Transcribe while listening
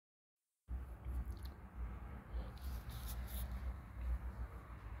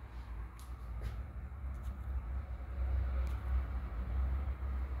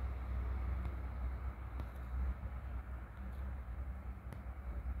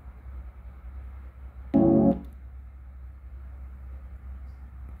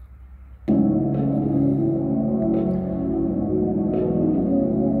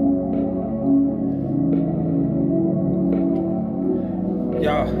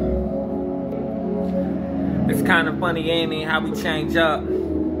It's kind of funny, ain't it, how we change up.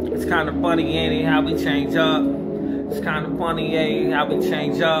 It's kind of funny, ain't it, how we change up. It's kind of funny, ain't it, how we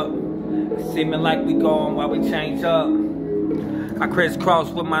change up. It's seeming like we going while we change up. I crisscross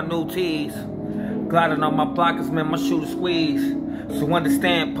with my new tees. Gliding on my blockers, man, my shoe to squeeze. So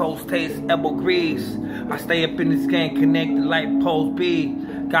understand, post taste, elbow grease. I stay up in this game, connected like post B.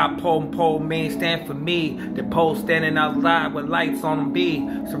 Got pole, man, stand for me. The pole standing outside with lights on them B.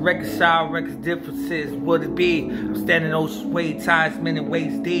 So reconcile records differences, what it be? I'm standing ocean way ties, men and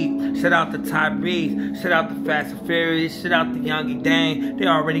waist deep. Shout out to Tyrese, shout out to Fast and Furious, shout out to Youngie Dang. They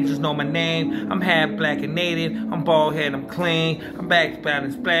already just know my name. I'm half black and native, I'm bald head, I'm clean. I'm back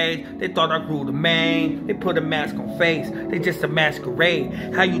and splash. They thought I grew the mane. They put a mask on face, they just a masquerade.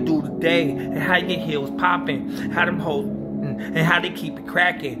 How you do today, and how your heels popping. How them hoes and how they keep it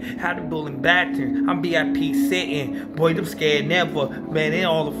cracking, how they bullying battering. I'm VIP sitting, boy, them scared never, man, they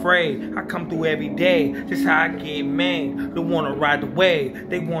all afraid. I come through every day, just how I get man. They wanna ride the wave,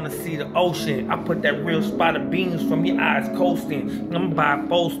 they wanna see the ocean. I put that real spot of beams from your eyes coasting. I'm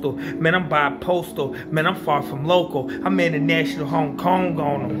bi-postal, man, I'm bi-postal, man, I'm far from local. I'm international Hong Kong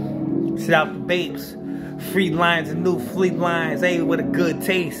on them. Sit out the babes. Free lines and new fleet lines, hey, with a good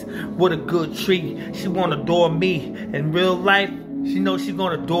taste, what a good treat. She wanna adore me. In real life, she knows she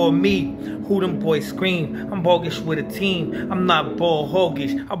gonna adore me. Who them boys scream? I'm bogus with a team. I'm not ball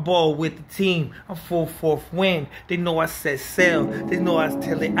hoggish, I ball with the team. I'm full fourth win. They know I said sell. They know I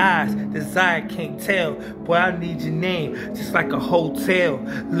tell their eyes. Desire can't tell. Boy, I need your name, just like a hotel.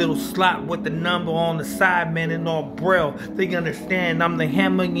 Little slot with the number on the side, man, in all braille. They understand I'm the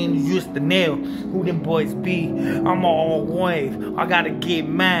hammer and you just the nail. Who them boys be? I'm all wave. I gotta get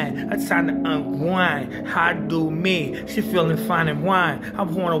mine. I trying to unwind. How I do me? She feeling fine and wine.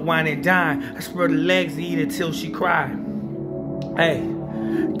 I'm wanna wine and dine. I spread her legs to eat it till she cry. Hey,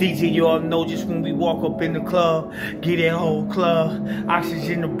 DJ, you all know just when we walk up in the club, get that whole club,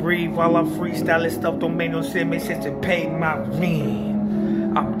 oxygen to breathe while I'm freestyling stuff. Don't make no sense, make sense to pay my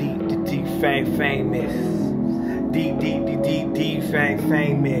rent. I'm deep famous. Deep famous. Deep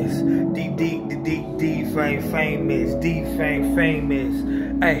famous. Deep famous.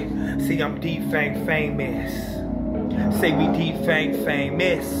 Hey, see, I'm deep famous. Say we deep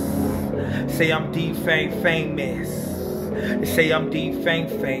famous. Say I'm deep famous. Say I'm deep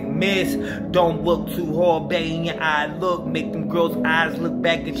famous. Don't look too hard, back in your eye look. Make them girls' eyes look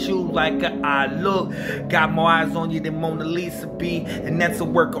back at you like an eye look. Got more eyes on you than Mona Lisa be, and that's a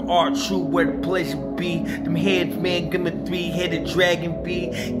work of art, true where the pleasure be. Them heads, man, give me three-headed dragon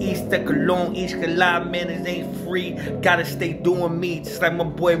be. Each stuck alone, each collide, man, it ain't free. Gotta stay doing me, just like my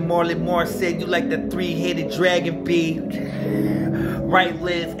boy Marley Moore said, you like the three-headed dragon be. Right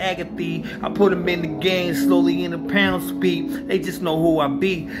legs, Agatha. I put them in the game slowly in a pound speed. They just know who I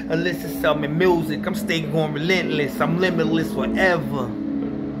be. Unless it's selling music, I'm staying going relentless. I'm limitless forever.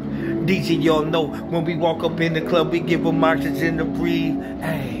 DJ, y'all know when we walk up in the club, we give them oxygen to breathe.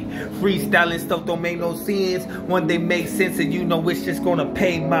 Hey, freestyling stuff don't make no sense. One day make sense, and you know it's just gonna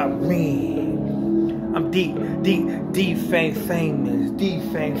pay my rent. I'm deep famous. Deep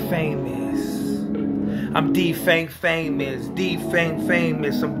famous. I'm deep famous, I'm deep famous.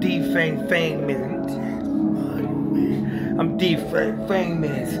 I'm deep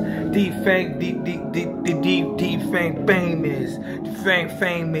famous, deep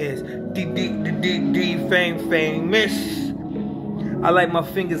famous, deep famous. I like my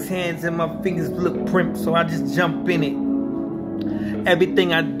fingers, hands, and my fingers look primp, so I just jump in it.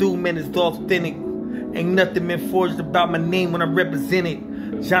 Everything I do, man, is authentic. Ain't nothing been forged about my name when I represent it.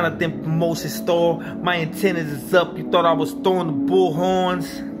 Jonathan Promotion Store, my antennas is up. You thought I was throwing the bull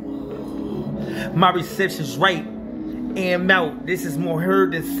horns? My reception's right. Am out. This is more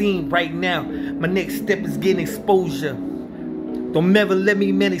heard than seen right now. My next step is getting exposure. Don't never let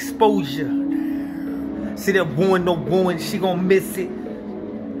me man exposure. See that woman, no woman, she gon' miss it.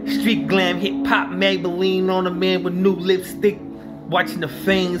 Street glam, hip hop, Maybelline on a man with new lipstick. Watching the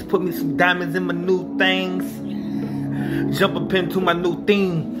fangs, put me some diamonds in my new things. Jump up into my new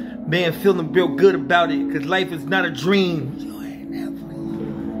theme. Man, feeling real good about it, cause life is not a dream.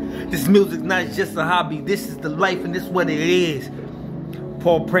 This music's not just a hobby, this is the life and this is what it is.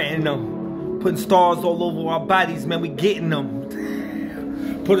 Paul printing them, putting stars all over our bodies, man, we getting them.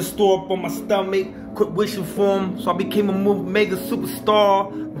 Put a store up on my stomach, quit wishing for them, so I became a mega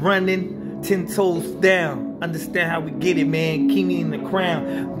superstar. Running 10 toes down. Understand how we get it, man. Keep me in the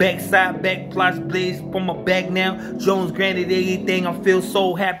crown. Backside, back, plots, blaze on my back now. Jones granted everything. I feel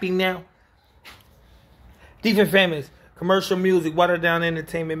so happy now. Deep and famous. Commercial music, watered down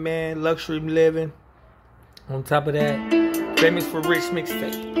entertainment, man. Luxury living. On top of that. Famous for Rich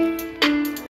mixtape.